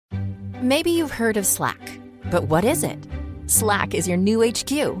Maybe you've heard of Slack, but what is it? Slack is your new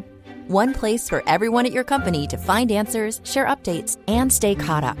HQ. One place for everyone at your company to find answers, share updates, and stay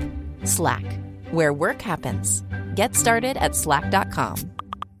caught up. Slack, where work happens. Get started at slack.com.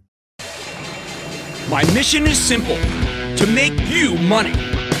 My mission is simple, to make you money.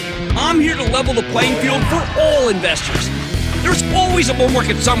 I'm here to level the playing field for all investors. There's always a bull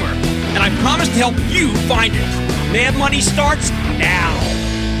market somewhere, and I promise to help you find it. Mad Money starts now.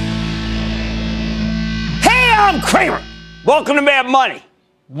 Hey, I'm Cramer. Welcome to Mad Money.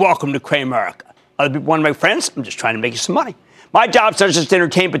 Welcome to Cramerica. Other people want to make friends? I'm just trying to make you some money. My job is not just to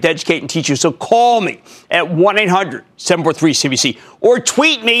entertain, but to educate and teach you. So call me at 1-800-743-CNBC or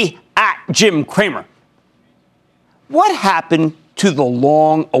tweet me at Jim Cramer. What happened to the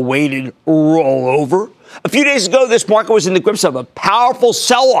long-awaited rollover? A few days ago, this market was in the grips of a powerful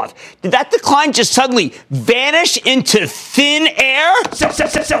sell-off. Did that decline just suddenly vanish into thin air? Sell.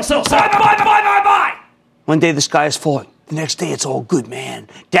 Buy. One day, the sky is falling. The next day, it's all good, man.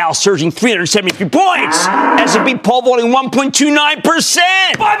 Dow surging 373 points. S&P pole vaulting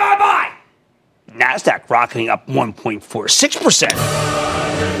 1.29%. Buy. NASDAQ rocketing up 1.46%.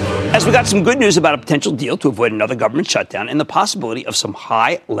 As we got some good news about a potential deal to avoid another government shutdown and the possibility of some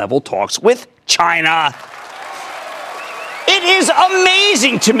high-level talks with China. It is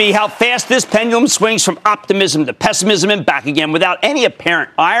amazing to me how fast this pendulum swings from optimism to pessimism and back again without any apparent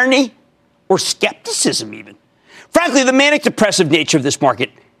irony or skepticism even. Frankly, the manic depressive nature of this market,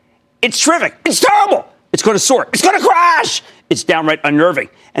 it's terrific. It's terrible. It's going to soar. It's going to crash. It's downright unnerving.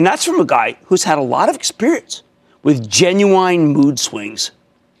 And that's from a guy who's had a lot of experience with genuine mood swings.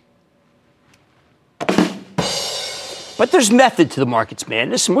 But there's method to the market's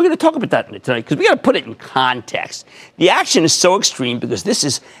madness, and we're going to talk about that tonight because we got to put it in context. The action is so extreme because this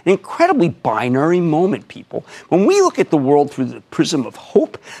is an incredibly binary moment, people. When we look at the world through the prism of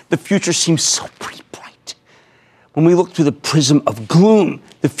hope, the future seems so pretty bright. When we look through the prism of gloom,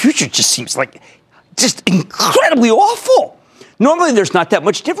 the future just seems like just incredibly awful. Normally, there's not that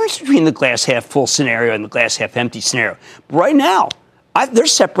much difference between the glass half full scenario and the glass half empty scenario. But right now, they're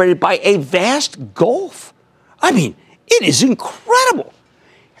separated by a vast gulf. I mean, it is incredible.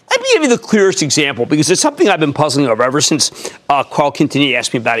 Let me give you the clearest example because it's something I've been puzzling over ever since Carl Quintanilla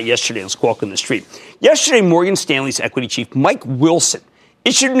asked me about it yesterday on Squawk on the Street. Yesterday, Morgan Stanley's equity chief, Mike Wilson,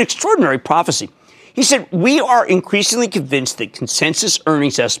 issued an extraordinary prophecy. He said, we are increasingly convinced that consensus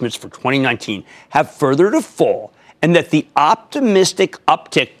earnings estimates for 2019 have further to fall and that the optimistic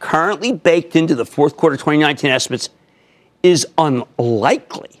uptick currently baked into the fourth quarter 2019 estimates is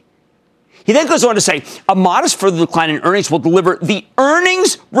unlikely. He then goes on to say, a modest further decline in earnings will deliver the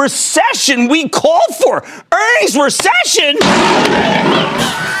earnings recession we called for. Earnings recession?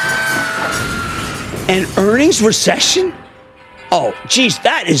 An earnings recession? Oh, geez,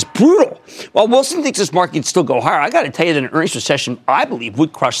 that is brutal. While Wilson thinks this market can still go higher, I got to tell you that an earnings recession, I believe,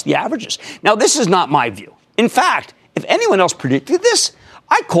 would crush the averages. Now, this is not my view. In fact, if anyone else predicted this,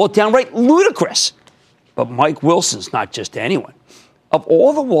 I'd call it downright ludicrous. But Mike Wilson's not just anyone. Of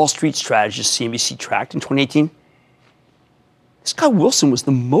all the Wall Street strategists CNBC tracked in 2018, this guy Wilson was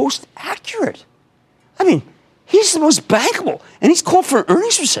the most accurate. I mean, he's the most bankable, and he's called for an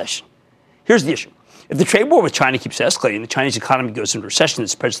earnings recession. Here's the issue. If the trade war with China keeps escalating, the Chinese economy goes into recession that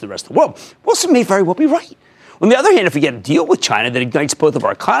spreads to the rest of the world, Wilson may very well be right. On the other hand, if we get a deal with China that ignites both of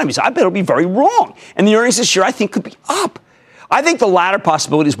our economies, I bet it'll be very wrong. And the earnings this year, I think, could be up. I think the latter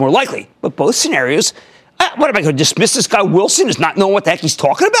possibility is more likely, but both scenarios. What am I going to dismiss this guy Wilson as not knowing what the heck he's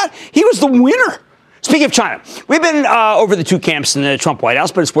talking about? He was the winner. Speaking of China, we've been over the two camps in the Trump White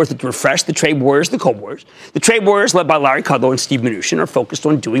House, but it's worth it to refresh the trade warriors and the cold warriors. The trade warriors, led by Larry Kudlow and Steve Mnuchin, are focused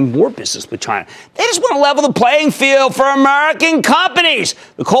on doing more business with China. They just want to level the playing field for American companies.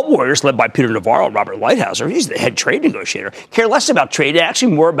 The cold warriors, led by Peter Navarro and Robert Lighthizer, he's the head trade negotiator, care less about trade and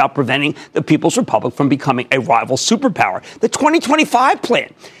actually more about preventing the People's Republic from becoming a rival superpower. The 2025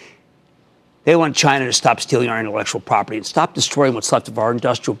 plan. They want China to stop stealing our intellectual property and stop destroying what's left of our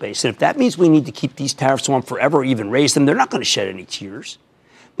industrial base. And if that means we need to keep these tariffs on forever or even raise them, they're not going to shed any tears.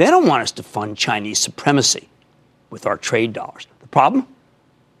 They don't want us to fund Chinese supremacy with our trade dollars. The problem?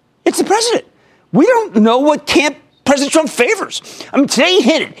 It's the president. We don't know what camp President Trump favors. I mean, today he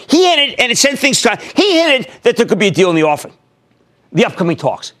hinted, and it sent things to he hinted that there could be a deal in the offing, the upcoming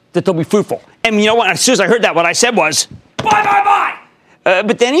talks, that they'll be fruitful. And you know what? As soon as I heard that, what I said was, buy.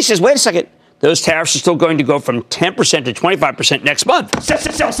 But then he says, wait a second. Those tariffs are still going to go from 10% to 25% next month.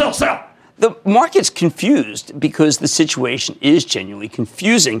 Sell. The market's confused because the situation is genuinely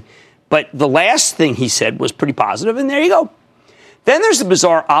confusing. But the last thing he said was pretty positive, and there you go. Then there's the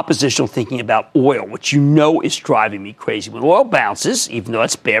bizarre oppositional thinking about oil, which you know is driving me crazy. When oil bounces, even though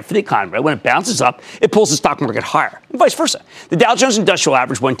that's bad for the economy, right? When it bounces up, it pulls the stock market higher, and vice versa. The Dow Jones Industrial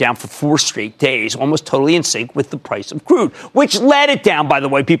Average went down for 4 straight days, almost totally in sync with the price of crude, which led it down, by the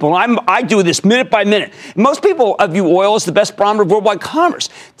way, people. And I do this minute by minute. Most people view oil as the best barometer of worldwide commerce.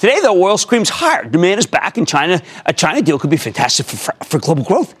 Today, though, oil screams higher. Demand is back, and a China deal could be fantastic for global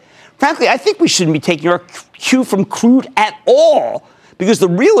growth. Frankly, I think we shouldn't be taking our cue from crude at all, because the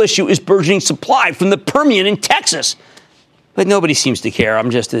real issue is burgeoning supply from the Permian in Texas. But nobody seems to care. I'm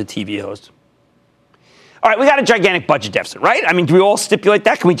just a TV host. All right, we got a gigantic budget deficit, right? I mean, do we all stipulate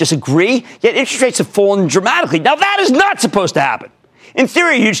that? Can we just agree? Yet interest rates have fallen dramatically. Now, that is not supposed to happen. In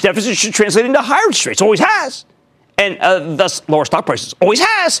theory, a huge deficit should translate into higher interest rates. Always has. And thus lower stock prices. Always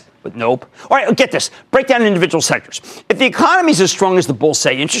has. But nope. All right, get this. Break down individual sectors. If the economy is as strong as the bulls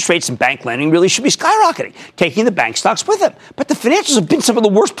say, interest rates and bank lending really should be skyrocketing, taking the bank stocks with them. But the financials have been some of the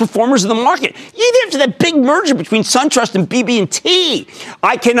worst performers in the market, even after that big merger between SunTrust and BB&T.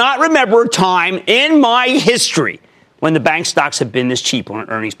 I cannot remember a time in my history when the bank stocks have been this cheap on an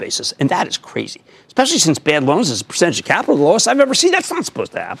earnings basis. And that is crazy, especially since bad loans as a percentage of capital, the lowest I've ever seen. That's not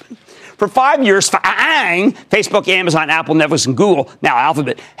supposed to happen. For 5 years, Facebook, Amazon, Apple, Netflix, and Google, now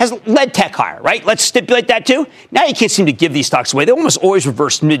Alphabet, has led tech higher, right? Let's stipulate that too. Now you can't seem to give these stocks away. They almost always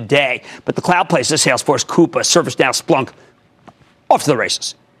reverse midday. But the cloud places, Salesforce, Coupa, ServiceNow, Splunk, off to the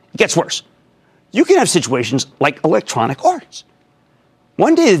races. It gets worse. You can have situations like Electronic Arts.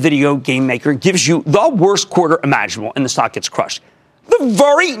 One day the video game maker gives you the worst quarter imaginable and the stock gets crushed. The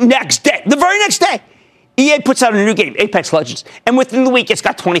very next day, EA puts out a new game, Apex Legends, and within the week, it's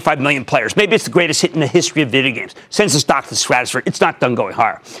got 25 million players. Maybe it's the greatest hit in the history of video games. Sends the stock to the stratosphere. It's not done going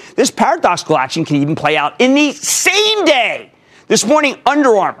higher. This paradoxical action can even play out in the same day. This morning,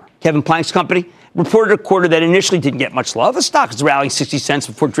 Under Armour, Kevin Plank's company, reported a quarter that initially didn't get much love. The stock is rallying 60 cents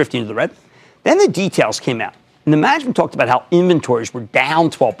before drifting to the red. Then the details came out, and the management talked about how inventories were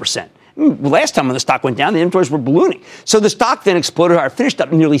down 12%. Last time when the stock went down, the inventories were ballooning. So the stock then exploded higher, finished up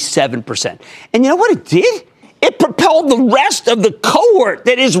nearly 7%. And you know what it did? It propelled the rest of the cohort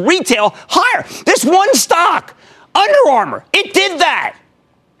that is retail higher. This one stock, Under Armour, it did that.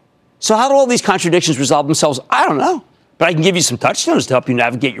 So how do all these contradictions resolve themselves? I don't know. But I can give you some touchstones to help you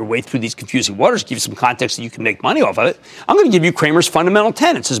navigate your way through these confusing waters, give you some context that you can make money off of it. I'm going to give you Cramer's fundamental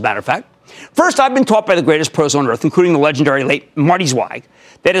tenets, as a matter of fact. First, I've been taught by the greatest pros on earth, including the legendary late Marty Zweig,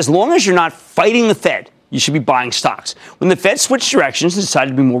 that as long as you're not fighting the Fed, you should be buying stocks. When the Fed switched directions and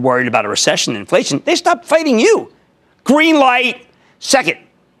decided to be more worried about a recession than inflation, they stopped fighting you. Green light. Second,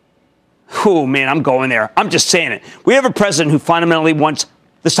 oh, man, I'm going there. I'm just saying it. We have a president who fundamentally wants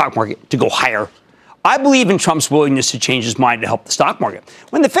the stock market to go higher. I believe in Trump's willingness to change his mind to help the stock market.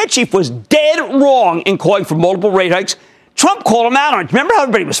 When the Fed chief was dead wrong in calling for multiple rate hikes, Trump called him out on it. Remember how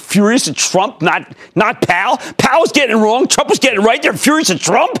everybody was furious at Trump, not Powell? Powell was getting it wrong. Trump was getting it right. They're furious at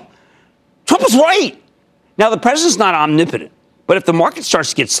Trump. Trump was right. Now, the president's not omnipotent. But if the market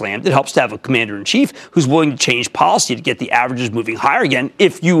starts to get slammed, it helps to have a commander-in-chief who's willing to change policy to get the averages moving higher again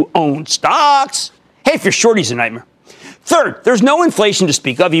if you own stocks. Hey, if you're short, he's a nightmare. Third, there's no inflation to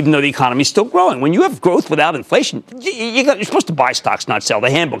speak of, even though the economy is still growing. When you have growth without inflation, you're supposed to buy stocks, not sell. The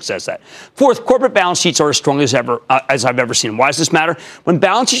handbook says that. Fourth, corporate balance sheets are as strong as I've ever seen. Why does this matter? When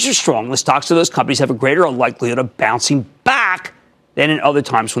balance sheets are strong, the stocks of those companies have a greater likelihood of bouncing back than in other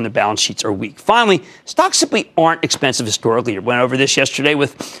times when the balance sheets are weak. Finally, stocks simply aren't expensive historically. I went over this yesterday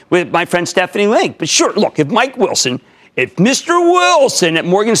with my friend Stephanie Link. But sure, look, if Mr. Wilson at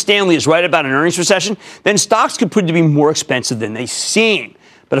Morgan Stanley is right about an earnings recession, then stocks could prove to be more expensive than they seem.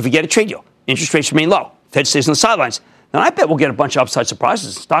 But if we get a trade deal, interest rates remain low, Fed stays on the sidelines, then I bet we'll get a bunch of upside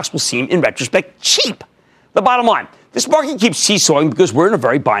surprises. Stocks will seem, in retrospect, cheap. The bottom line, this market keeps seesawing because we're in a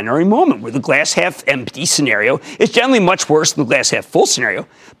very binary moment where the glass half empty scenario is generally much worse than the glass half full scenario.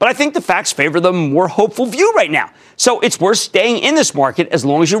 But I think the facts favor the more hopeful view right now. So it's worth staying in this market as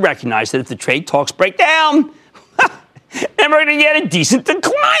long as you recognize that if the trade talks break down, and we're going to get a decent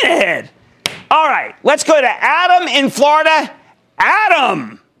decline ahead. All right, let's go to Adam in Florida.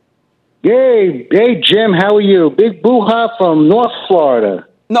 Adam. Hey, Jim, how are you? Big boo-ha from North Florida.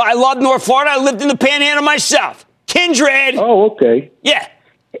 No, I love North Florida. I lived in the Panhandle myself. Kindred. Oh, okay. Yeah.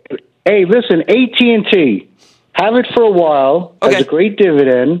 Hey, listen, AT&T, have it for a while. Okay. Has a great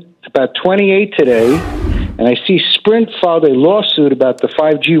dividend. It's about 28 today. And I see Sprint filed a lawsuit about the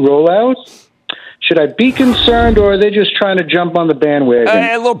 5G rollout. Should I be concerned, or are they just trying to jump on the bandwagon?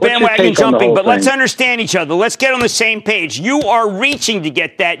 A little bandwagon jumping, but let's understand each other. Let's get on the same page. You are reaching to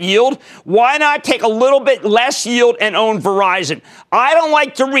get that yield. Why not take a little bit less yield and own Verizon? I don't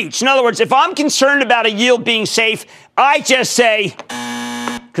like to reach. In other words, if I'm concerned about a yield being safe, I just say,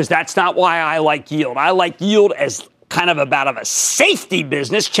 because that's not why I like yield. I like yield as kind of a safety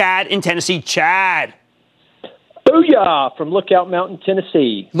business. Chad in Tennessee. Chad. Booyah from Lookout Mountain,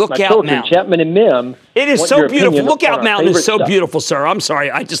 Tennessee. Lookout Mountain. Chapman and Mim. It is so beautiful. Lookout Mountain is so beautiful, sir. I'm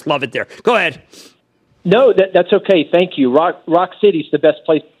sorry. I just love it there. Go ahead. No, that's okay. Thank you. Rock City's the best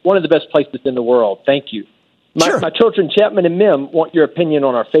place, one of the best places in the world. Thank you. My children, Chapman and Mim, want your opinion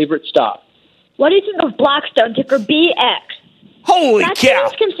on our favorite stock. What do you think of Blackstone, ticker BX? Holy cow! Blackstone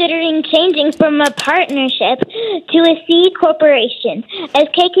is considering changing from a partnership to a C corporation, as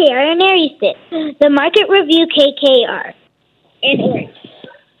KKR and Ares did. The market review KKR and Ares.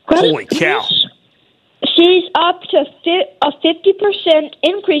 Holy cow! She's up to a 50%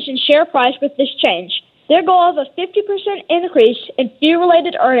 increase in share price with this change. Their goal of a 50% increase in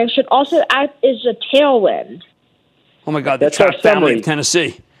fee-related earnings should also act as a tailwind. Oh my God, that's our family in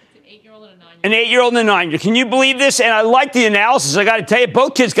Tennessee. An 8-year-old and a 9-year-old. Can you believe this? And I like the analysis. I got to tell you,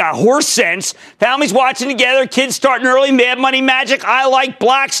 both kids got horse sense. Families watching together. Kids starting early. Mad Money Magic. I like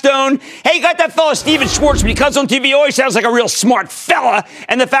Blackstone. Hey, you got that fella, Steven Schwartz. When he comes on TV, he always sounds like a real smart fella.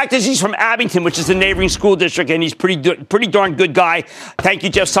 And the fact is he's from Abington, which is the neighboring school district, and he's pretty darn good guy. Thank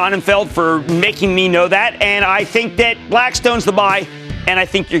you, Jeff Sonnenfeld, for making me know that. And I think that Blackstone's the buy, and I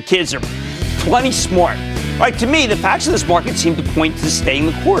think your kids are plenty smart. All right, to me, the facts of this market seem to point to staying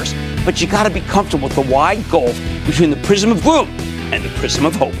the course. But you got to be comfortable with the wide gulf between the prism of gloom and the prism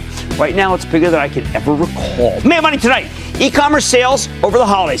of hope. Right now, it's bigger than I could ever recall. Mad Money tonight. E-commerce sales over the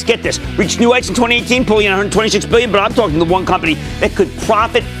holidays. Get this. Reached new heights in 2018, pulling in $126 billion. But I'm talking to one company that could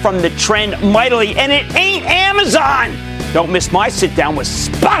profit from the trend mightily. And it ain't Amazon. Don't miss my sit down with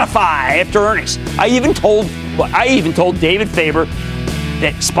Spotify after earnings. I even told David Faber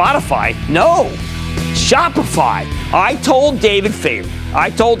that Shopify. I told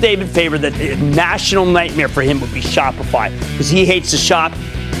David Faber that the national nightmare for him would be Shopify because he hates to shop.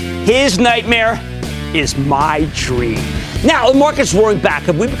 His nightmare is my dream. Now, the market's roaring back.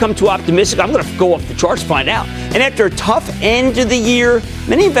 Have we become too optimistic? I'm going to go off the charts to find out. And after a tough end to the year,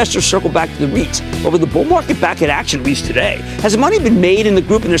 many investors circle back to the REITs. But with the bull market back in action, at least today, has the money been made in the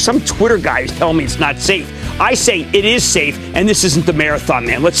group? And there's some Twitter guy who's telling me it's not safe. I say it is safe, and this isn't the marathon,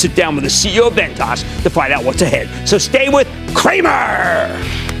 man. Let's sit down with the CEO of Ventas to find out what's ahead. So stay with Cramer.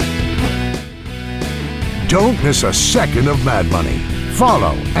 Don't miss a second of Mad Money.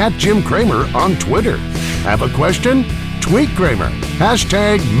 Follow @Jim Cramer on Twitter. Have a question? Tweet Cramer.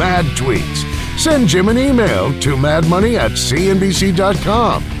 #MadTweets. Send Jim an email to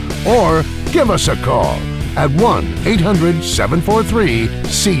madmoney@cnbc.com or give us a call at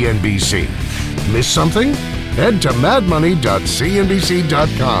 1-800-743-CNBC. Miss something? Head to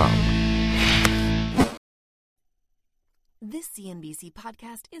madmoney.cnbc.com. This CNBC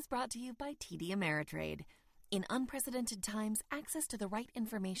podcast is brought to you by TD Ameritrade. In unprecedented times, access to the right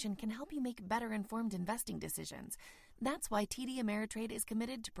information can help you make better-informed investing decisions. That's why TD Ameritrade is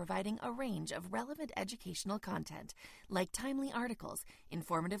committed to providing a range of relevant educational content, like timely articles,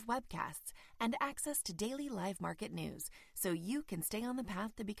 informative webcasts, and access to daily live market news, so you can stay on the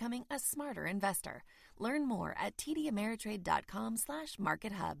path to becoming a smarter investor. Learn more at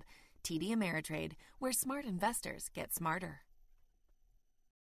tdameritrade.com/markethub. TD Ameritrade, where smart investors get smarter.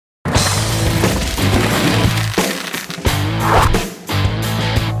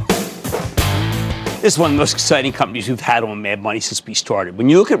 This is one of the most exciting companies we've had on Mad Money since we started. When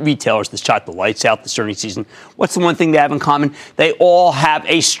you look at retailers that shot the lights out this earnings season, what's the one thing they have in common? They all have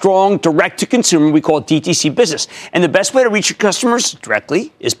a strong direct-to-consumer, we call it DTC business. And the best way to reach your customers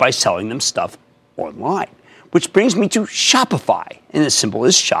directly is by selling them stuff online. Which brings me to Shopify, and as simple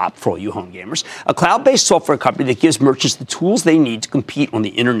as shop for all you home gamers, a cloud-based software company that gives merchants the tools they need to compete on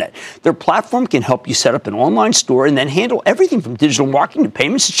the internet. Their platform can help you set up an online store and then handle everything from digital marketing to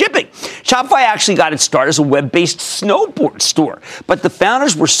payments to shipping. Shopify actually got its start as a web-based snowboard store, but the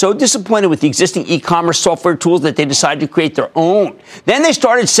founders were so disappointed with the existing e-commerce software tools that they decided to create their own. Then they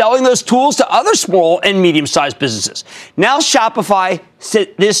started selling those tools to other small and medium-sized businesses. Now Shopify,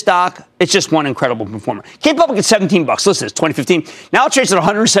 this stock, it's just one incredible performer. Came public at $17. Listen, it's 2015. Now it trades at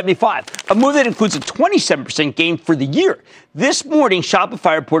 $175, a move that includes a 27% gain for the year. This morning,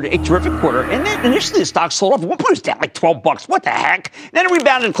 Shopify reported a terrific quarter, and then initially the stock sold off. At one point, it was down like $12. What the heck? And then it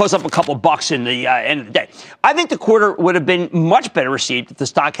rebounded and closed up a couple of bucks in the end of the day. I think the quarter would have been much better received if the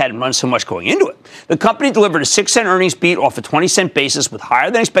stock hadn't run so much going into it. The company delivered a 6-cent earnings beat off a 20-cent basis with higher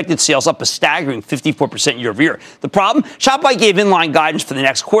than expected sales up a staggering 54% year over year. The problem? Shopify gave inline guidance for the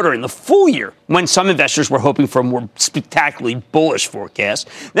next quarter and the full year when some investors were hoping for a more spectacularly bullish forecast.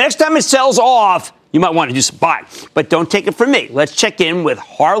 The next time it sells off, you might want to do some buying, but don't take it from me. Let's check in with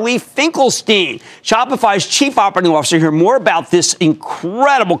Harley Finkelstein, Shopify's chief operating officer, hear more about this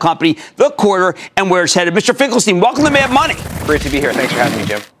incredible company, the quarter, and where it's headed. Mr. Finkelstein, welcome to Mad Money. Great to be here. Thanks for having me,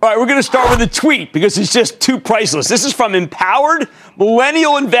 Jim. All right, we're going to start with a tweet because it's just too priceless. This is from Empowered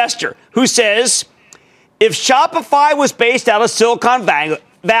Millennial Investor, who says, if Shopify was based out of Silicon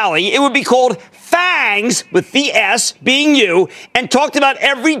Valley, it would be called Fangs, with the S being you, and talked about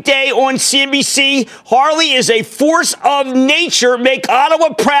every day on CNBC. Harley is a force of nature. Make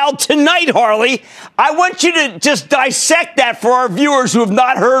Ottawa proud tonight, Harley. I want you to just dissect that for our viewers who have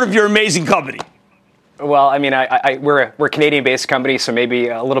not heard of your amazing company. Well, I mean, we're a Canadian-based company, so maybe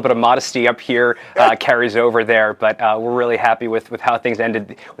a little bit of modesty up here carries over there. But we're really happy with how things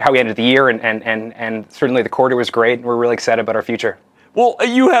ended, how we ended the year, and certainly the quarter was great. And we're really excited about our future. Well,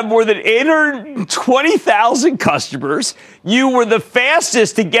 you have more than 820,000 customers. You were the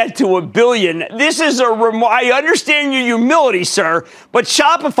fastest to get to $1 billion. This is I understand your humility, sir, but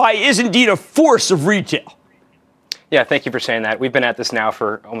Shopify is indeed a force of retail. Yeah, thank you for saying that. We've been at this now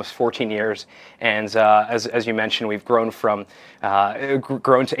for almost 14 years, and as you mentioned, we've grown to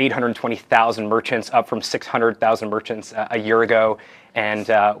 820,000 merchants, up from 600,000 merchants a year ago. And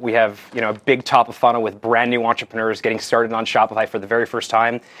we have, a big top of funnel with brand new entrepreneurs getting started on Shopify for the very first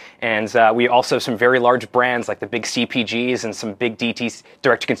time. And we also have some very large brands like the big CPGs and some big DTs,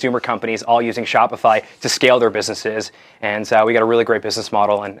 direct-to-consumer companies, all using Shopify to scale their businesses. And we got a really great business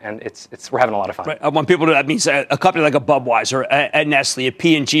model, and we're having a lot of fun. Right. I want people to, that means a company like a Budweiser, a Nestle, a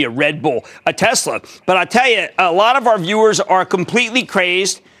P&G, a Red Bull, a Tesla. But I'll tell you, a lot of our viewers are completely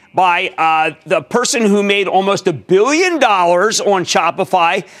crazed by the person who made almost $1 billion on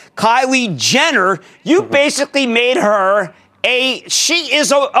Shopify, Kylie Jenner. You basically made her she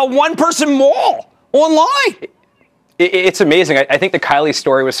is a one-person mall online. It's amazing. I think the Kylie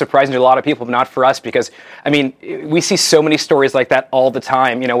story was surprising to a lot of people, but not for us, because, I mean, we see so many stories like that all the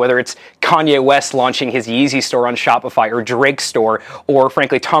time, whether it's Kanye West launching his Yeezy store on Shopify, or Drake's store, or,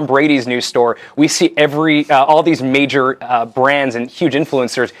 frankly, Tom Brady's new store. We see all these major brands and huge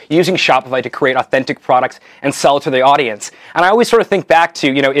influencers using Shopify to create authentic products and sell it to the audience. And I always sort of think back to,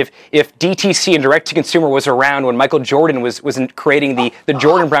 if DTC and direct-to-consumer was around when Michael Jordan was creating the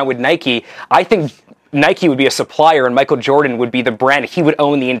Jordan brand with Nike, I think Nike would be a supplier and Michael Jordan would be the brand. He would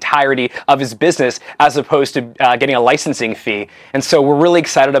own the entirety of his business as opposed to getting a licensing fee. And so we're really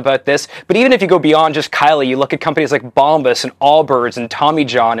excited about this. But even if you go beyond just Kylie, you look at companies like Bombas and Allbirds and Tommy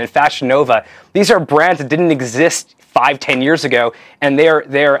John and Fashion Nova. These are brands that didn't exist 5-10 years ago, and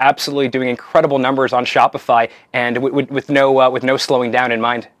they're absolutely doing incredible numbers on Shopify, and with no slowing down in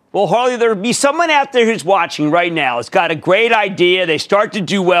mind. Well, Harley, there'll be someone out there who's watching right now. It's got a great idea. They start to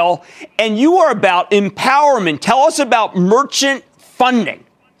do well. And you are about empowerment. Tell us about merchant funding.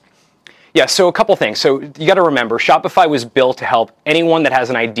 Yeah, so a couple things. So you got to remember, Shopify was built to help anyone that has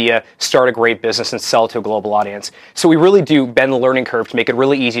an idea start a great business and sell it to a global audience. So we really do bend the learning curve to make it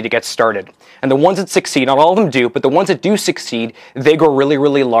really easy to get started. And the ones that succeed, not all of them do, but the ones that do succeed, they grow really,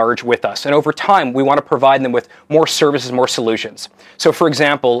 really large with us. And over time, we want to provide them with more services, more solutions. So for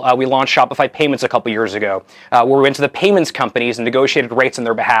example, we launched Shopify Payments a couple years ago, where we went to the payments companies and negotiated rates on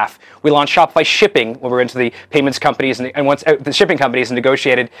their behalf. We launched Shopify Shipping, where we went to the payments companies and once the shipping companies and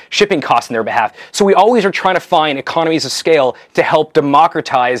negotiated shipping costs on their behalf. So we always are trying to find economies of scale to help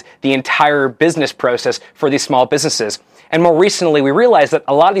democratize the entire business process for these small businesses. And more recently, we realized that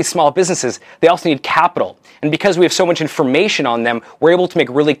a lot of these small businesses, they also need capital. And because we have so much information on them, we're able to make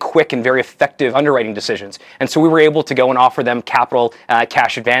really quick and very effective underwriting decisions. And so we were able to go and offer them capital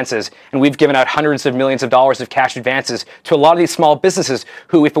cash advances. And we've given out hundreds of millions of dollars of cash advances to a lot of these small businesses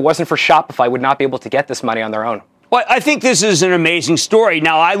who, if it wasn't for Shopify, would not be able to get this money on their own. Well, I think this is an amazing story.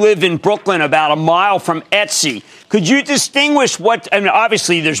 Now, I live in Brooklyn, about a mile from Etsy. Could you distinguish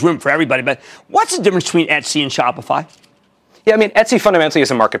obviously there's room for everybody, but what's the difference between Etsy and Shopify? Yeah, I mean, Etsy fundamentally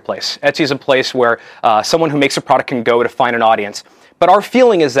is a marketplace. Etsy is a place where someone who makes a product can go to find an audience. But our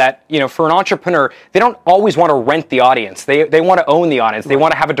feeling is that, for an entrepreneur, they don't always want to rent the audience. They want to own the audience. They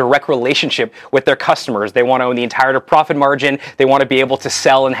want to have a direct relationship with their customers. They want to own the entire profit margin. They want to be able to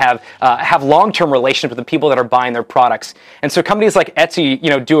sell and have long-term relationships with the people that are buying their products. And so companies like Etsy,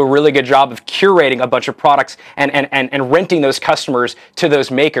 do a really good job of curating a bunch of products and renting those customers to those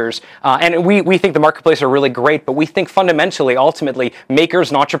makers. And we think the marketplace are really great, but we think fundamentally, ultimately,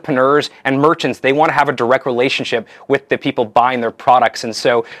 makers and entrepreneurs and merchants, they want to have a direct relationship with the people buying their products. And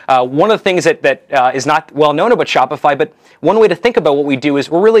so one of the things that is not well known about Shopify, but one way to think about what we do is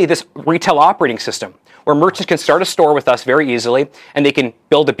we're really this retail operating system where merchants can start a store with us very easily, and they can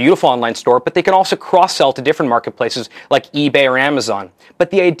build a beautiful online store, but they can also cross-sell to different marketplaces like eBay or Amazon.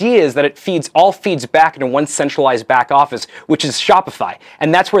 But the idea is that it all feeds back into one centralized back office, which is Shopify,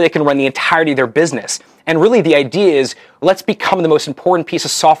 and that's where they can run the entirety of their business. And really the idea is, let's become the most important piece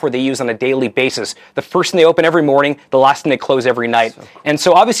of software they use on a daily basis. The first thing they open every morning, the last thing they close every night. So cool. And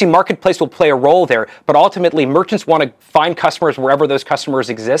so obviously marketplace will play a role there, but ultimately merchants want to find customers wherever those customers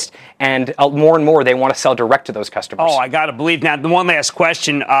exist, and more and more they want to sell direct to those customers. Oh, I got to believe. Now, the one last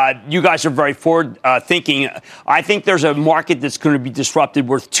question. You guys are very forward thinking. I think there's a market that's going to be disrupted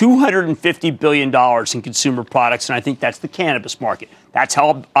worth $250 billion in consumer products, and I think that's the cannabis market. That's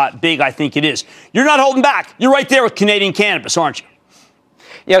how big I think it is. You're not holding back. You're right there with Canadian cannabis, aren't you?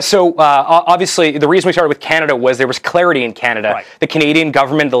 Yeah, so obviously the reason we started with Canada was there was clarity in Canada. Right. The Canadian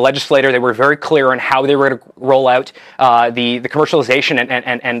government, the legislator, they were very clear on how they were going to roll out the commercialization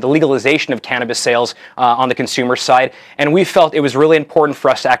and the legalization of cannabis sales on the consumer side. And we felt it was really important for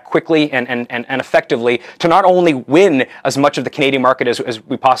us to act quickly and effectively to not only win as much of the Canadian market as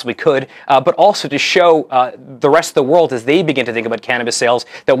we possibly could, but also to show the rest of the world as they begin to think about cannabis sales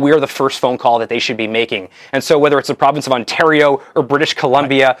that we're the first phone call that they should be making. And so whether it's the province of Ontario or British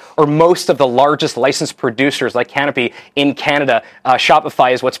Columbia, or most of the largest licensed producers like Canopy in Canada,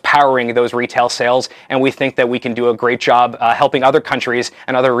 Shopify is what's powering those retail sales, and we think that we can do a great job helping other countries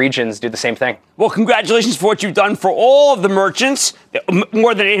and other regions do the same thing. Well, congratulations for what you've done for all of the merchants,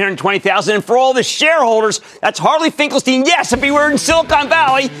 more than 820,000, and for all the shareholders. That's Harley Finkelstein. Yes, if he were in Silicon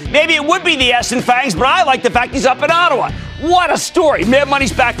Valley, maybe it would be the S and Fangs, but I like the fact he's up in Ottawa. What a story. Mad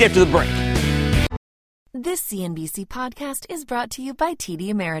Money's back after the break. This CNBC podcast is brought to you by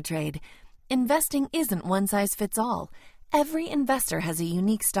TD Ameritrade. Investing isn't one size fits all. Every investor has a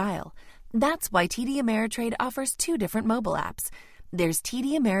unique style. That's why TD Ameritrade offers 2 different mobile apps. There's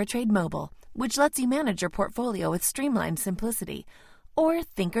TD Ameritrade Mobile, which lets you manage your portfolio with streamlined simplicity. Or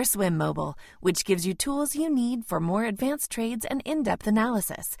Thinkorswim Mobile, which gives you tools you need for more advanced trades and in-depth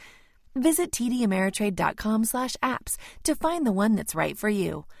analysis. Visit tdameritrade.com/apps to find the one that's right for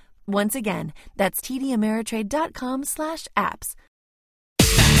you. Once again, that's tdameritrade.com/apps.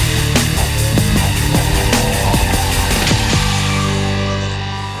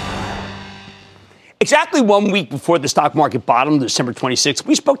 Exactly 1 week before the stock market bottomed, December 26th,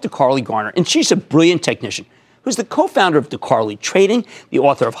 we spoke to Carly Garner, and she's a brilliant technician who's the co-founder of DeCarly Trading, the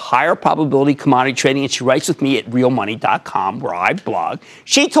author of Higher Probability Commodity Trading, and she writes with me at realmoney.com, where I blog.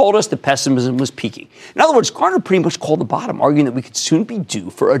 She told us the pessimism was peaking. In other words, Garner pretty much called the bottom, arguing that we could soon be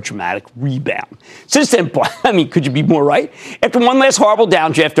due for a dramatic rebound. Since then, could you be more right? After one last horrible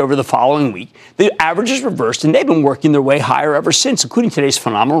downdraft over the following week, the averages reversed, and they've been working their way higher ever since, including today's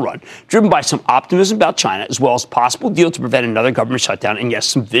phenomenal run, driven by some optimism about China, as well as possible deal to prevent another government shutdown, and yes,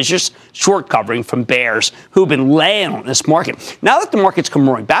 some vicious short covering from bears who've been laying on this market. Now that the market's come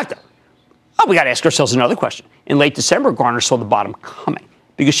roaring back, though, we got to ask ourselves another question. In late December, Garner saw the bottom coming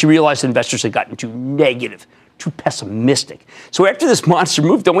because she realized investors had gotten too negative, too pessimistic. So after this monster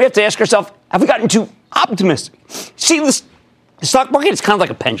move, don't we have to ask ourselves, have we gotten too optimistic? See, the stock market is kind of like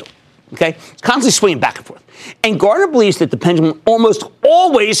a pendulum, okay? It's constantly swinging back and forth. And Garner believes that the pendulum almost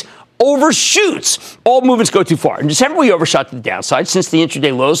always overshoots. All movements go too far. In December, we overshot to the downside. Since the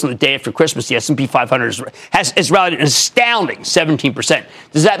intraday lows on the day after Christmas, the S&P 500 has rallied an astounding 17%.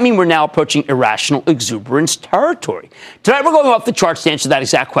 Does that mean we're now approaching irrational exuberance territory? Tonight, we're going off the charts to answer that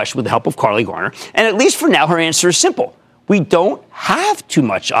exact question with the help of Carly Garner. And at least for now, her answer is simple. We don't have too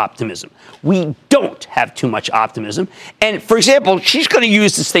much optimism. We don't have too much optimism. And, for example, she's going to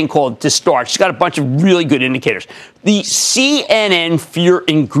use this thing called Distart. She's got a bunch of really good indicators. The CNN Fear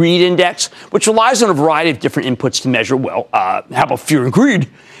and Greed Index, which relies on a variety of different inputs to measure, how about fear and greed?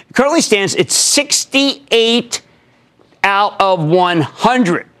 It currently stands at 68 out of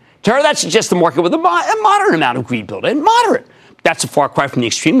 100. To her, that suggests the market with a moderate amount of greed built in. Moderate. That's a far cry from the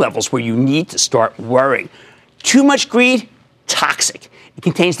extreme levels where you need to start worrying. Too much greed, toxic. It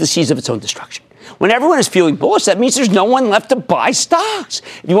contains the seeds of its own destruction. When everyone is feeling bullish, that means there's no one left to buy stocks.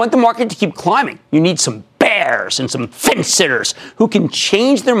 If you want the market to keep climbing, you need some bad bears and some fence sitters who can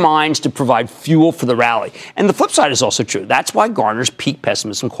change their minds to provide fuel for the rally. And the flip side is also true. That's why Garner's peak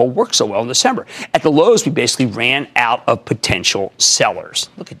pessimism call worked so well in December. At the lows, we basically ran out of potential sellers.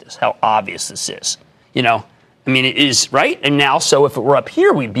 Look at this, how obvious this is. I mean, it is, right? And now, so if it were up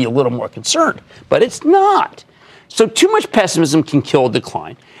here, we'd be a little more concerned. But it's not. So too much pessimism can kill a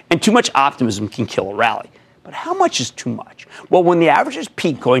decline, and too much optimism can kill a rally. But how much is too much? Well, when the averages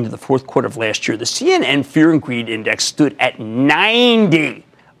peaked going to the fourth quarter of last year, the CNN Fear and Greed Index stood at 90.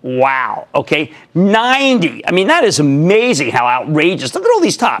 Wow. Okay. 90. I mean, that is amazing how outrageous. Look at all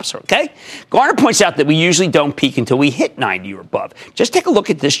these tops. Okay. Garner points out that we usually don't peak until we hit 90 or above. Just take a look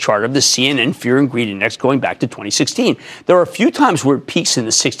at this chart of the CNN Fear and Greed Index going back to 2016. There are a few times where it peaks in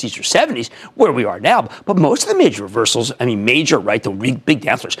the 60s or 70s, where we are now, but most of the major reversals, major, right, the big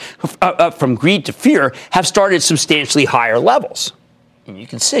downturns from greed to fear have started at substantially higher levels. And you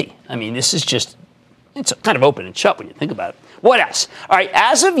can see, this is just, it's kind of open and shut when you think about it. What else? All right,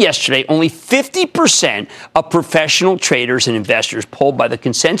 as of yesterday, only 50% of professional traders and investors polled by the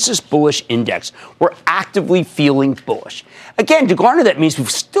Consensus Bullish Index were actively feeling bullish. Again, to Garner, that means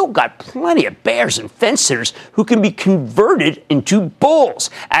we've still got plenty of bears and fence sitters who can be converted into bulls,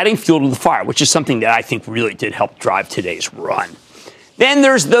 adding fuel to the fire, which is something that I think really did help drive today's run. Then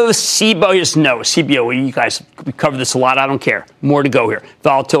there's those CBOE. You guys, we covered this a lot. I don't care. More to go here.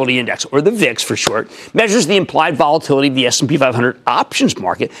 Volatility Index, or the VIX for short, measures the implied volatility of the S&P 500 options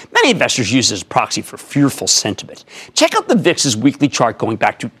market. Many investors use it as a proxy for fearful sentiment. Check out the VIX's weekly chart going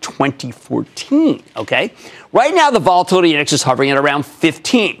back to 2014, okay? Right now, the volatility index is hovering at around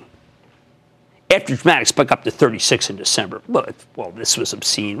 15. After dramatic spike up to 36 in December. Well, this was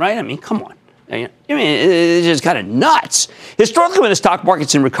obscene, right? Come on. It's just kind of nuts. Historically, when the stock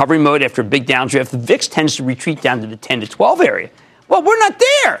market's in recovery mode after a big downdraft, the VIX tends to retreat down to the 10 to 12 area. Well, we're not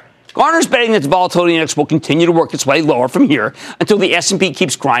there. Garner's betting that the volatility index will continue to work its way lower from here until the S&P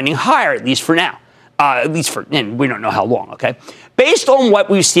keeps grinding higher, at least for now. And we don't know how long, okay? Based on what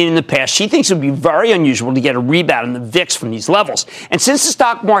we've seen in the past, she thinks it would be very unusual to get a rebound in the VIX from these levels. And since the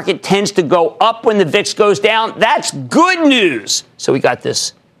stock market tends to go up when the VIX goes down, that's good news. So we got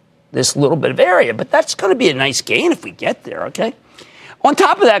this little bit of area, but that's going to be a nice gain if we get there, okay? On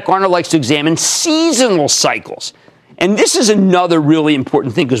top of that, Garner likes to examine seasonal cycles. And this is another really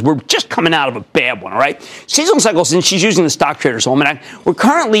important thing because we're just coming out of a bad one, all right? Seasonal cycles, and she's using the Stock Traders Almanac, we're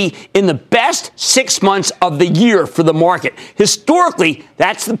currently in the best 6 months of the year for the market. Historically,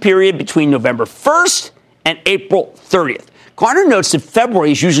 that's the period between November 1st and April 30th. Garner notes that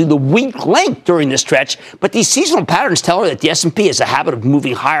February is usually the weak link during this stretch, but these seasonal patterns tell her that the S&P has a habit of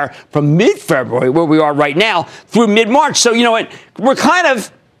moving higher from mid-February, where we are right now, through mid-March. So, you know what? We're kind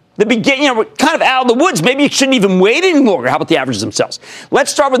of we're kind of out of the woods. Maybe you shouldn't even wait any longer. How about the averages themselves?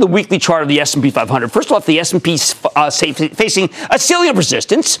 Let's start with the weekly chart of the S&P 500. First off, the S&P is facing a ceiling of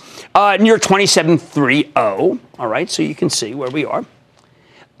resistance near 2730. All right, so you can see where we are.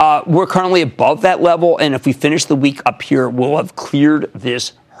 We're currently above that level, and if we finish the week up here, we'll have cleared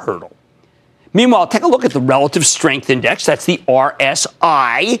this hurdle. Meanwhile, take a look at the relative strength index. That's the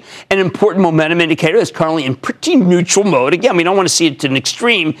RSI, an important momentum indicator that's currently in pretty neutral mode. Again, we don't want to see it to an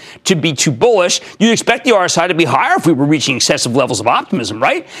extreme to be too bullish. You'd expect the RSI to be higher if we were reaching excessive levels of optimism,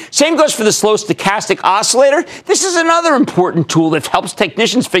 right? Same goes for the slow stochastic oscillator. This is another important tool that helps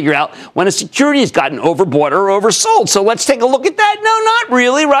technicians figure out when a security has gotten overbought or oversold. So let's take a look at that. No, not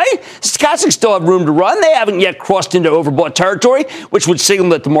really, right? Stochastics still have room to run. They haven't yet crossed into overbought territory, which would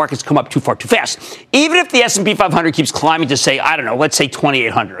signal that the market's come up too far too fast. Even if the S&P 500 keeps climbing to, say, I don't know, let's say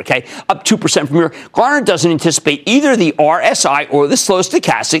 2,800, okay, up 2% from here, Garner doesn't anticipate either the RSI or the slow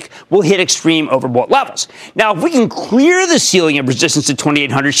stochastic will hit extreme overbought levels. Now, if we can clear the ceiling of resistance at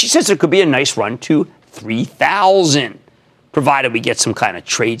 2,800, she says there could be a nice run to 3,000, provided we get some kind of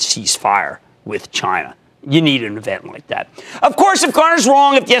trade ceasefire with China. You need an event like that. Of course, if Garner's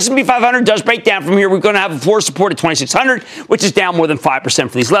wrong, if the S&P 500 does break down from here, we're going to have a floor support at 2,600, which is down more than 5% from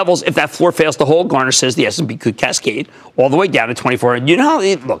these levels. If that floor fails to hold, Garner says the S&P could cascade all the way down to 2,400. You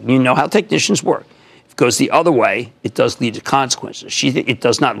know how technicians work. If it goes the other way, it does lead to consequences. It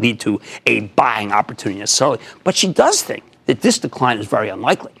does not lead to a buying opportunity necessarily. But she does think that this decline is very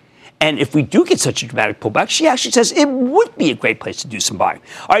unlikely. And if we do get such a dramatic pullback, she actually says it would be a great place to do some buying.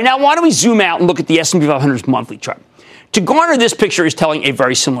 All right, now why don't we zoom out and look at the S&P 500's monthly chart? To Garner, this picture is telling a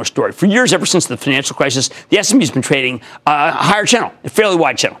very similar story. For years, ever since the financial crisis, the S&P has been trading a higher channel, a fairly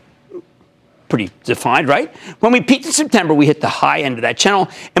wide channel. Pretty defined, right? When we peaked in September, we hit the high end of that channel.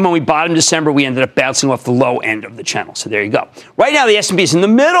 And when we bottomed in December, we ended up bouncing off the low end of the channel. So there you go. Right now, the S&P is in the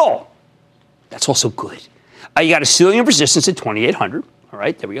middle. That's also good. You got a ceiling of resistance at 2,800. All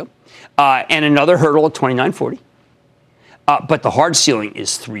right, there we go. and another hurdle at 2940. But the hard ceiling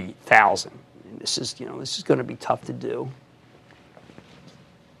is 3,000. This is going to be tough to do.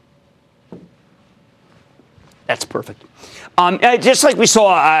 That's perfect. Just like we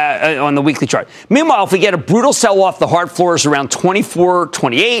saw on the weekly chart. Meanwhile, if we get a brutal sell-off, the hard floor is around 24,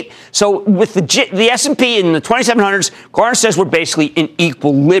 28. So with the S&P in the 2700s, Garner says we're basically in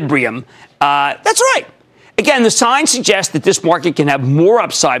equilibrium. That's right. Again, the signs suggest that this market can have more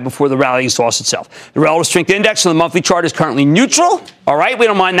upside before the rally exhausts itself. The relative strength index on the monthly chart is currently neutral. All right, we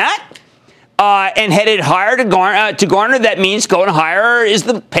don't mind that. And headed higher to Garner, that means going higher is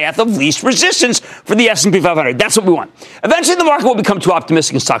the path of least resistance for the S&P 500. That's what we want. Eventually, the market will become too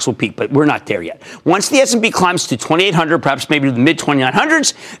optimistic and stocks will peak, but we're not there yet. Once the S&P climbs to 2,800, perhaps maybe to the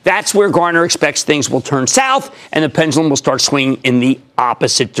mid-2900s, that's where Garner expects things will turn south and the pendulum will start swinging in the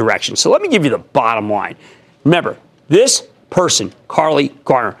opposite direction. So let me give you the bottom line. Remember, this person, Carly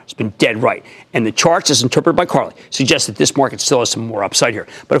Garner, has been dead right. And the charts, as interpreted by Carly, suggest that this market still has some more upside here.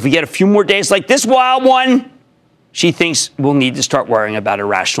 But if we get a few more days like this wild one, she thinks we'll need to start worrying about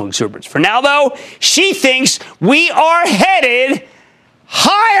irrational exuberance. For now, though, she thinks we are headed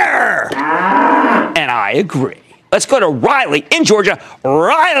higher. And I agree. Let's go to Riley in Georgia.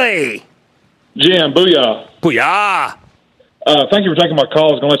 Riley. Jim, booyah. Booyah. Thank you for taking my call.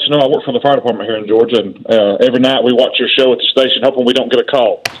 I was going to let you know I work for the fire department here in Georgia, and every night we watch your show at the station, hoping we don't get a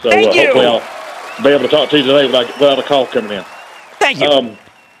call. So hopefully I'll be able to talk to you today without a call coming in. Thank you.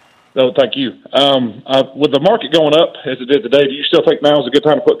 No, thank you. With the market going up as it did today, do you still think now is a good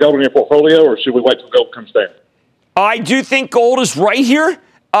time to put gold in your portfolio, or should we wait till gold comes down? I do think gold is right here.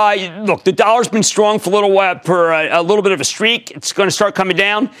 Look, the dollar's been strong for a little while, for a little bit of a streak. It's going to start coming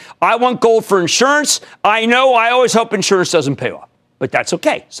down. I want gold for insurance. I always hope insurance doesn't pay off, but that's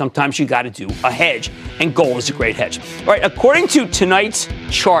okay. Sometimes you got to do a hedge, and gold is a great hedge. All right, according to tonight's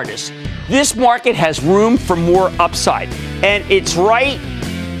chartist, this market has room for more upside, and it's right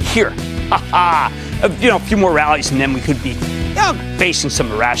here. A few more rallies, and then we could be facing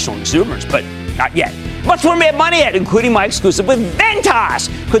some irrational exuberance, but not yet. Much more made money at, including my exclusive with Ventas.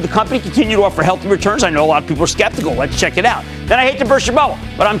 Could the company continue to offer healthy returns? I know a lot of people are skeptical. Let's check it out. Then I hate to burst your bubble,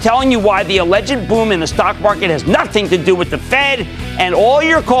 but I'm telling you why the alleged boom in the stock market has nothing to do with the Fed, and all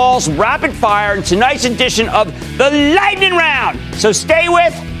your calls rapid fire in tonight's edition of the Lightning Round. So stay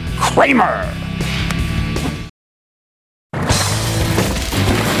with Cramer.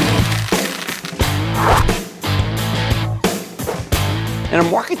 In a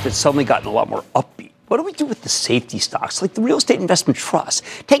market that's suddenly gotten a lot more upbeat, what do we do with the safety stocks like the real estate investment trust?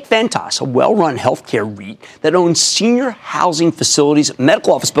 Take Ventas, a well-run healthcare REIT that owns senior housing facilities,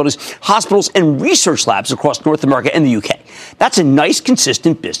 medical office buildings, hospitals, and research labs across North America and the UK. That's a nice,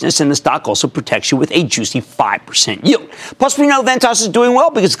 consistent business, and the stock also protects you with a juicy 5% yield. Plus, we know Ventas is doing well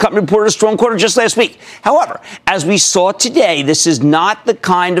because the company reported a strong quarter just last week. However, as we saw today, this is not the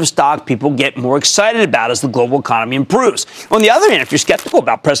kind of stock people get more excited about as the global economy improves. On the other hand, if you're skeptical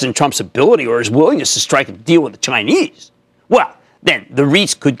about President Trump's ability or his willingness to strike a deal with the Chinese, well, then the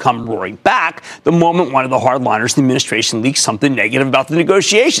REITs could come roaring back the moment one of the hardliners in the administration leaks something negative about the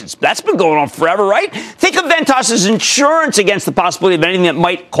negotiations. That's been going on forever, right? Think of Ventas as insurance against the possibility of anything that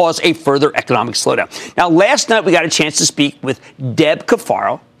might cause a further economic slowdown. Now, last night we got a chance to speak with Deb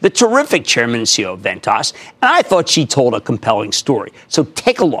Cafaro, the terrific chairman and CEO of Ventas, and I thought she told a compelling story. So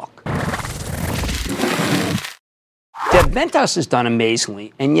take a look. Deb, Ventas has done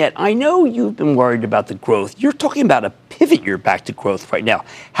amazingly, and yet I know you've been worried about the growth. You're talking about a pivot year back to growth right now.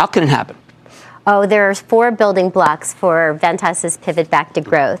 How can it happen? Oh, there's 4 building blocks for Ventas's pivot back to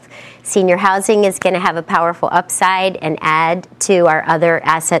growth. Senior housing is going to have a powerful upside and add to our other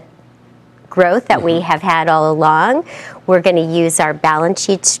asset growth that we have had all along. We're going to use our balance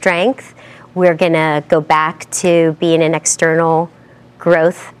sheet strength. We're going to go back to being an external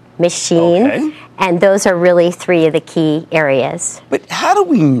growth machine. Okay. And those are really 3 of the key areas. But how do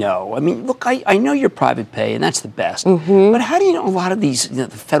we know? I mean, look, I know you're private pay, and that's the best. Mm-hmm. But how do you know a lot of these, the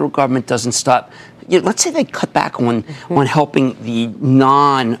federal government doesn't stop? Let's say they cut back on helping the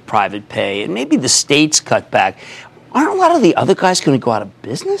non-private pay, and maybe the states cut back. Aren't a lot of the other guys going to go out of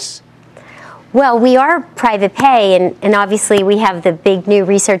business? Well, we are private pay, and obviously we have the big new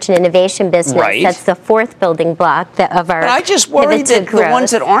research and innovation business. Right. That's the 4th building block of our. But I just worry that the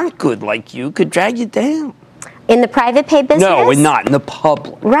ones that aren't good like you could drag you down. In the private pay business? No, not in the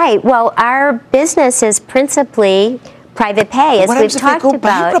public. Right. Well, our business is principally private pay, as we've talked about. What happens if they go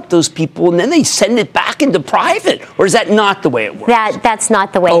bankrupt those people and then they send it back into private? Or is that not the way it works? That's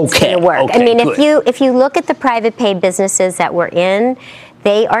not the way it's going to work. Okay, I mean, if you look at the private pay businesses that we're in,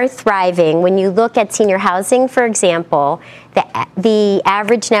 They are thriving. When you look at senior housing, for example, the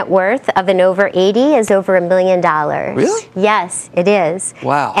average net worth of an over 80 is over $1 million. Really? Yes, it is.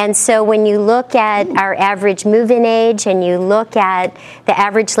 Wow. And so when you look at our average move-in age and you look at the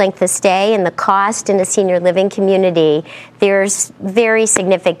average length of stay and the cost in a senior living community, there's very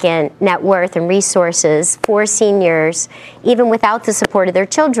significant net worth and resources for seniors, even without the support of their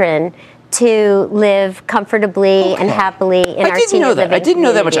children, to live comfortably and happily in our senior living community. I didn't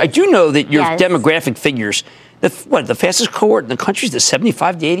know that much. I do know that your demographic figures, the fastest cohort in the country is the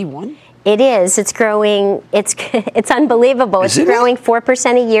 75 to 81? It is. It's growing. It's unbelievable. It's growing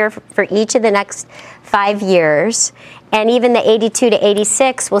 4% a year for each of the next 5 years. And even the 82 to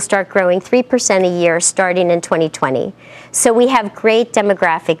 86 will start growing 3% a year starting in 2020. So we have great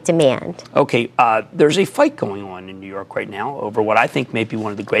demographic demand. Okay, there's a fight going on in New York right now over what I think may be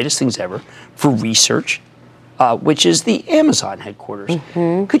one of the greatest things ever for research, which is the Amazon headquarters.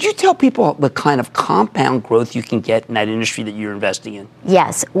 Mm-hmm. Could you tell people the kind of compound growth you can get in that industry that you're investing in?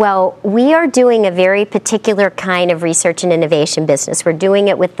 Yes. Well, we are doing a very particular kind of research and innovation business. We're doing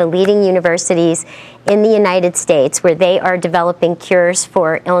it with the leading universities in the United States, where they are developing cures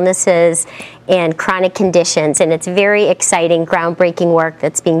for illnesses and chronic conditions. And it's very exciting, groundbreaking work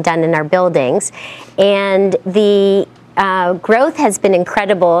that's being done in our buildings. And the growth has been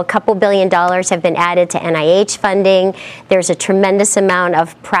incredible. A couple $2 billion have been added to NIH funding. There's a tremendous amount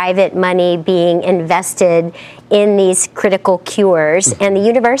of private money being invested in these critical cures, and the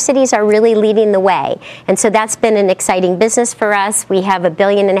universities are really leading the way. And so that's been an exciting business for us. We have $1.5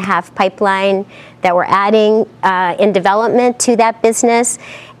 billion pipeline that we're adding in development to that business,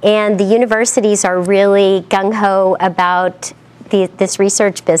 and the universities are really gung-ho about this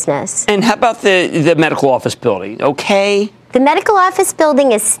research business. And how about the medical office building? Okay. The medical office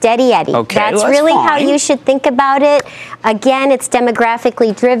building is steady Eddie. Okay, that's really how you should think about it. Again, it's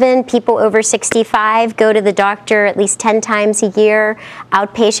demographically driven. People over 65 go to the doctor at least 10 times a year.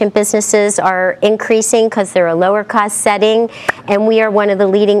 Outpatient businesses are increasing because they're a lower cost setting, and we are one of the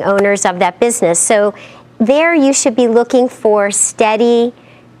leading owners of that business. So there you should be looking for steady,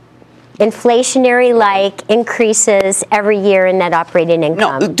 inflationary-like increases every year in net operating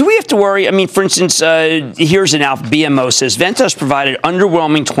income. Now, do we have to worry? I mean, for instance, here's an alpha. BMO says, Ventas provided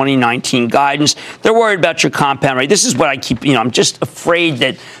underwhelming 2019 guidance. They're worried about your compound rate. This is what I keep, I'm just afraid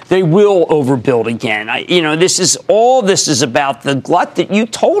that they will overbuild again. This is about the glut that you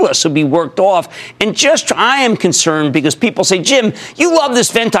told us will be worked off. And I am concerned because people say, Jim, you love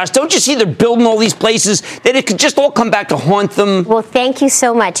this Ventas. Don't you see they're building all these places that it could just all come back to haunt them? Well, thank you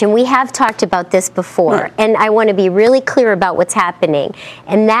so much. And we have talked about this before, right. And I want to be really clear about what's happening,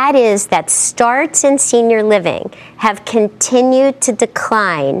 and that is that starts in senior living have continued to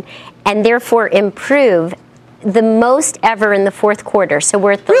decline and therefore improve the most ever in the fourth quarter. So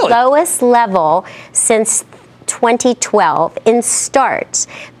we're at the lowest level since 2012 in starts.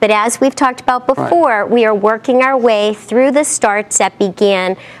 But as we've talked about before, we are working our way through the starts that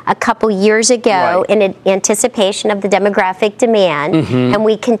began a couple years ago in anticipation of the demographic demand. Mm-hmm. And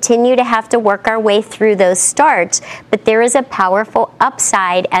we continue to have to work our way through those starts. But there is a powerful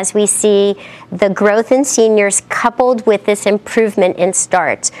upside as we see the growth in seniors coupled with this improvement in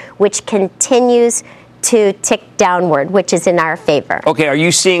starts, which continues to tick downward, which is in our favor. Okay, are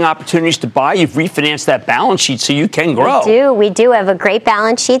you seeing opportunities to buy? You've refinanced that balance sheet so you can grow. We do have a great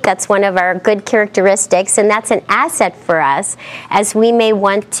balance sheet. That's one of our good characteristics, and that's an asset for us as we may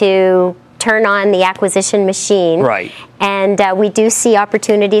want to turn on the acquisition machine. Right. And we do see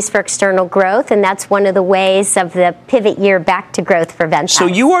opportunities for external growth, and that's one of the ways of the pivot year back to growth for Ventas. So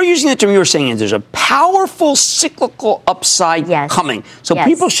you are using the term you were saying, there's a powerful cyclical upside coming. So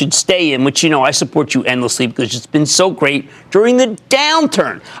people should stay in, which, I support you endlessly because it's been so great during the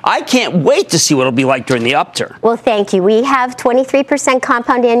downturn. I can't wait to see what it'll be like during the upturn. Well, thank you. We have 23%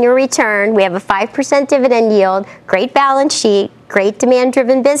 compound annual return. We have a 5% dividend yield, great balance sheet, great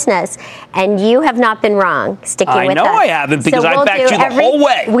demand-driven business, and you have not been wrong sticking with us. I know I haven't because I backed you the whole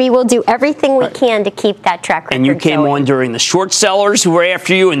way. We will do everything we can to keep that track record. And you came on during the short sellers who were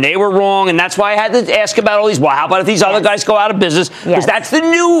after you, and they were wrong, and that's why I had to ask about all these. Well, how about if these other guys go out of business? Because that's the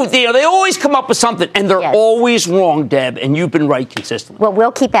new. They always come up with something, and they're always wrong, Deb. And you've been right consistently. Well,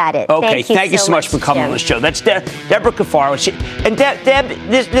 we'll keep at it. Okay, thank you so much for coming on the show. That's Deborah Cafaro. And Deb,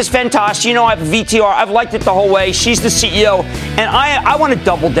 this Ventas, I have a VTR. I've liked it the whole way. She's the CEO, and I want to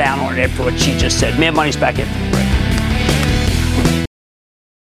double down on it after what she just said. Mad Money's back in.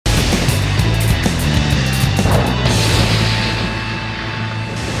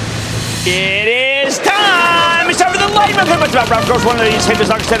 It is time! It's time for the lightning round. Much about Ralph Gross, one of these haters,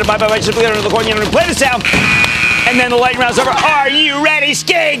 not extended by simply under the coin, play the sound. And then the lightning round's over. Are you ready,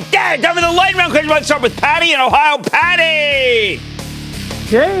 Skate? Dad, time for the lightning round. Let's start with Patty in Ohio. Patty!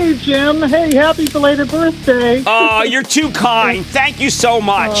 Hey, Jim. Hey, happy belated birthday. Oh, you're too kind. Thank you so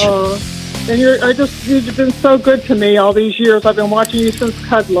much. And you've been so good to me all these years. I've been watching you since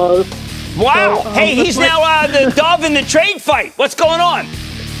Kudlow. Wow. So, hey, he's now the dove in the trade fight. What's going on?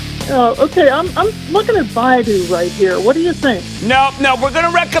 Okay, I'm looking at Baidu right here. What do you think? No, we're going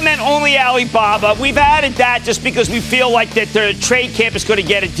to recommend only Alibaba. We've added that just because we feel like that the trade camp is going to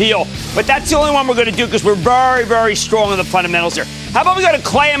get a deal. But that's the only one we're going to do because we're very, very strong in the fundamentals here. How about we go to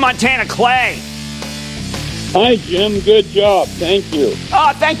Clay in Montana? Clay. Hi, Jim. Good job. Thank you.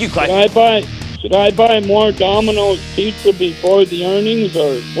 Oh, thank you, Clay. Should I buy more Domino's pizza before the earnings,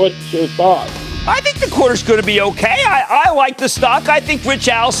 or what's your thought? I think the quarter's going to be okay. I like the stock. I think Rich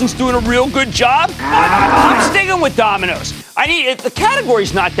Allison's doing a real good job. I'm sticking with Domino's. The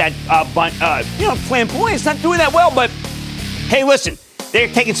category's not that flamboyant. It's not doing that well. But hey, listen, they're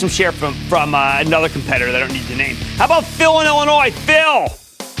taking some share from another competitor that I don't need to name. How about Phil in Illinois? Phil.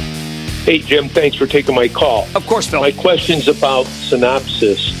 Hey, Jim. Thanks for taking my call. Of course, Phil. My question's about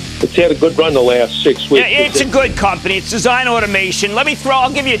Synopsys. It's had a good run the last 6 weeks. Yeah, it's a good company. It's design automation.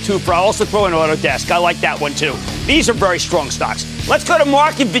 I'll give you a twofer. I'll also throw in Autodesk. I like that one, too. These are very strong stocks. Let's go to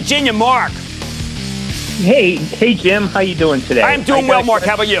Mark in Virginia. Mark. Hey, Jim. How you doing today? I'm doing well, Mark.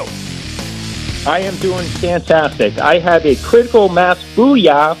 How about you? I am doing fantastic. I have a critical mass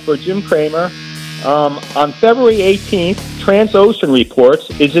booyah for Jim Cramer. On February 18th, Transocean reports.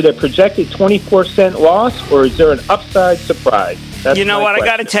 Is it a projected 24% loss, or is there an upside surprise? That's you know what? question.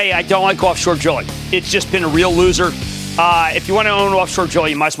 I got to tell you, I don't like offshore drilling. It's just been a real loser. If you want to own offshore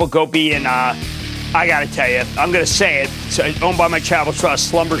drilling, you might as well go be in, I got to tell you, I'm going to say it. It's owned by my travel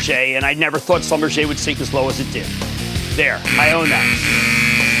trust, Schlumberger, and I never thought Schlumberger would sink as low as it did. There, I own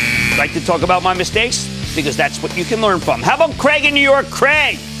that. Like to talk about my mistakes? Because that's what you can learn from. How about Craig in New York?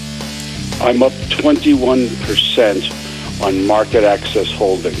 Craig! I'm up 21% on Market Access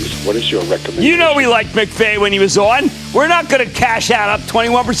Holdings. What is your recommendation? You know we liked McVay when he was on. We're not going to cash out up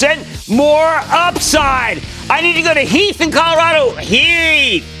 21%. More upside. I need to go to Heath in Colorado.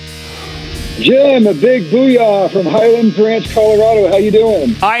 Heath. Jim, a big booyah from Highland Branch, Colorado. How you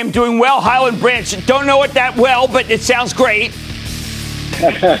doing? I am doing well. Highland Branch. Don't know it that well, but it sounds great.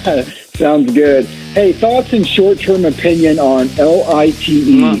 Sounds good. Hey, thoughts and short-term opinion on LITE,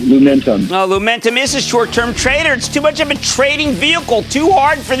 Lumentum? Lumentum is a short-term trader. It's too much of a trading vehicle. Too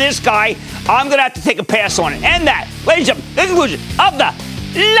hard for this guy. I'm going to have to take a pass on it. And that, ladies and gentlemen, the conclusion of the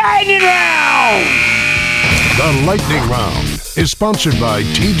Lightning Round. The Lightning Round is sponsored by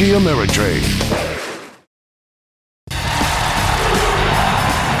TD Ameritrade.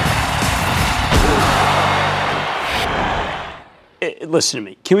 Listen to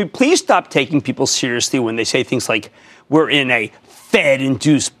me. Can we please stop taking people seriously when they say things like, we're in a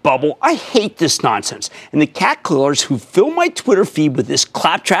Fed-induced bubble? I hate this nonsense. And the cat killers who fill my Twitter feed with this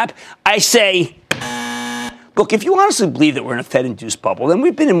claptrap, I say, look, if you honestly believe that we're in a Fed-induced bubble, then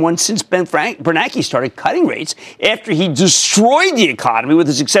we've been in one since Ben Bernanke started cutting rates after he destroyed the economy with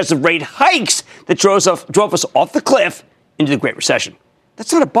his excessive rate hikes that drove us off the cliff into the Great Recession.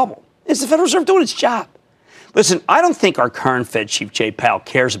 That's not a bubble. It's the Federal Reserve doing its job. Listen, I don't think our current Fed chief, Jay Powell,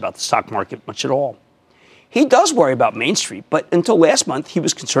 cares about the stock market much at all. He does worry about Main Street, but until last month, he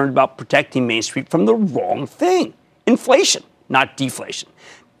was concerned about protecting Main Street from the wrong thing. Inflation, not deflation.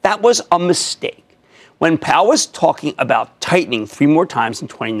 That was a mistake. When Powell was talking about tightening 3 more times in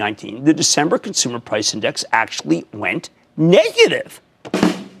 2019, the December Consumer Price Index actually went negative.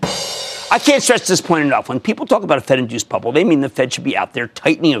 I can't stress this point enough. When people talk about a Fed-induced bubble, they mean the Fed should be out there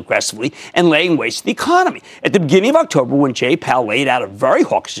tightening aggressively and laying waste to the economy. At the beginning of October, when Jay Powell laid out a very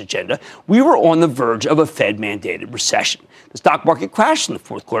hawkish agenda, we were on the verge of a Fed-mandated recession. The stock market crashed in the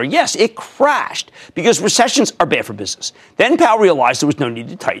fourth quarter. Yes, it crashed because recessions are bad for business. Then Powell realized there was no need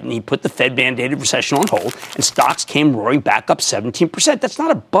to tighten. He put the Fed-mandated recession on hold, and stocks came roaring back up 17%. That's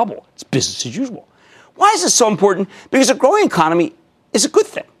not a bubble. It's business as usual. Why is this so important? Because a growing economy is a good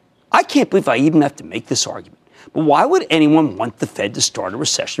thing. I can't believe I even have to make this argument. But why would anyone want the Fed to start a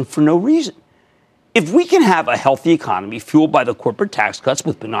recession for no reason? If we can have a healthy economy fueled by the corporate tax cuts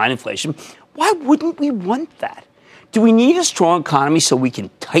with benign inflation, why wouldn't we want that? Do we need a strong economy so we can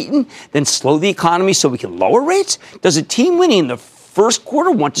tighten, then slow the economy so we can lower rates? Does a team winning in the first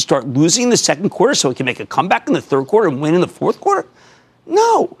quarter want to start losing in the second quarter so it can make a comeback in the third quarter and win in the fourth quarter?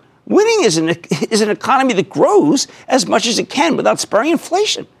 No. Winning is an economy that grows as much as it can without sparing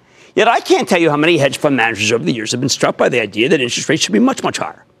inflation. Yet I can't tell you how many hedge fund managers over the years have been struck by the idea that interest rates should be much, much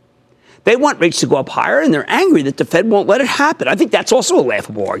higher. They want rates to go up higher, and they're angry that the Fed won't let it happen. I think that's also a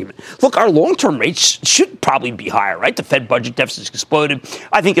laughable argument. Look, our long-term rates should probably be higher, right? The Fed budget deficit has exploded.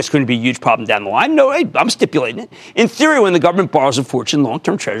 I think it's going to be a huge problem down the line. No, I'm stipulating it. In theory, when the government borrows a fortune,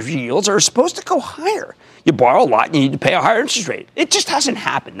 long-term treasury yields are supposed to go higher. You borrow a lot, and you need to pay a higher interest rate. It just hasn't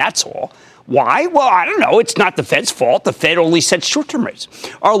happened, that's all. Why? Well, I don't know. It's not the Fed's fault. The Fed only sets short-term rates.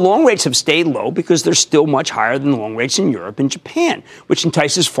 Our long rates have stayed low because they're still much higher than the long rates in Europe and Japan, which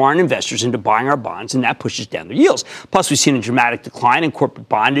entices foreign investors into buying our bonds, and that pushes down their yields. Plus, we've seen a dramatic decline in corporate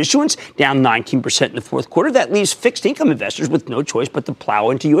bond issuance, down 19% in the fourth quarter. That leaves fixed income investors with no choice but to plow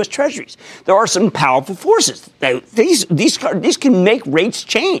into U.S. Treasuries. There are some powerful forces. These can make rates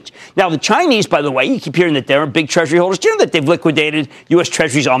change. Now, the Chinese, by the way, you keep hearing that they're big Treasury holders. Do you know that they've liquidated U.S.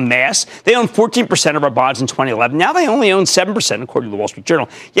 Treasuries en masse? They owned 14% of our bonds in 2011. Now they only own 7%, according to the Wall Street Journal.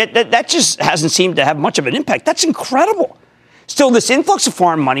 Yet that just hasn't seemed to have much of an impact. That's incredible. Still, this influx of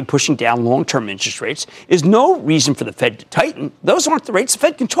foreign money pushing down long-term interest rates is no reason for the Fed to tighten. Those aren't the rates the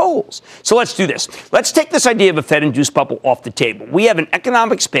Fed controls. So let's do this. Let's take this idea of a Fed-induced bubble off the table. We have an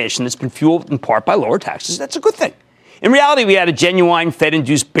economic expansion that's been fueled in part by lower taxes. That's a good thing. In reality, we had a genuine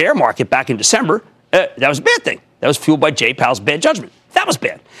Fed-induced bear market back in December. That was a bad thing. That was fueled by Jay Powell's bad judgment. That was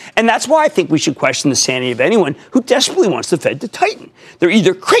bad. And that's why I think we should question the sanity of anyone who desperately wants the Fed to tighten. They're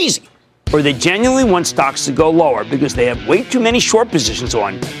either crazy or they genuinely want stocks to go lower because they have way too many short positions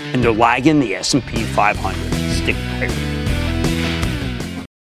on and they're lagging the S&P 500. Stick with it.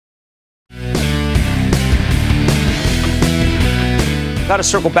 Got to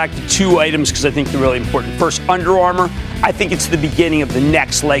circle back to two items because I think they're really important. First, Under Armour. I think it's the beginning of the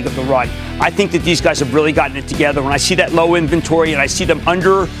next leg of the run. I think that these guys have really gotten it together. When I see that low inventory and I see them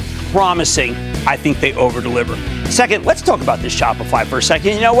under-promising, I think they over-deliver. Second, let's talk about this Shopify for a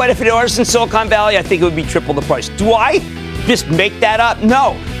second. You know what? If it was in Silicon Valley, I think it would be triple the price. Do I just make that up?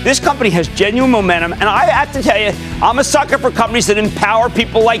 No. This company has genuine momentum, and I have to tell you, I'm a sucker for companies that empower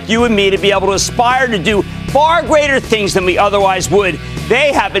people like you and me to be able to aspire to do far greater things than we otherwise would.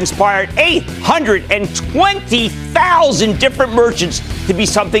 They have inspired 820,000 different merchants to be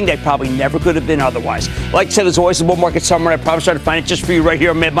something they probably never could have been otherwise. Like I said, there's always a bull market somewhere. I promise I'll find it just for you right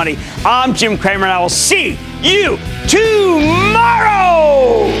here on Mad Money. I'm Jim Cramer, and I will see you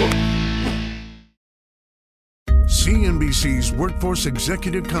tomorrow. CNBC's Workforce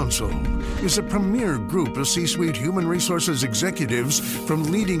Executive Council is a premier group of C-suite human resources executives from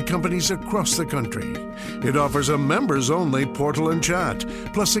leading companies across the country. It offers a members-only portal and chat,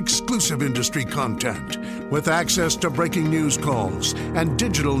 plus exclusive industry content, with access to breaking news calls and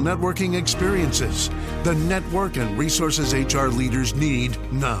digital networking experiences. The network and resources HR leaders need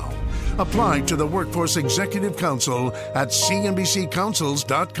now. Apply to the Workforce Executive Council at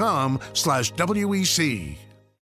cnbccouncils.com/WEC.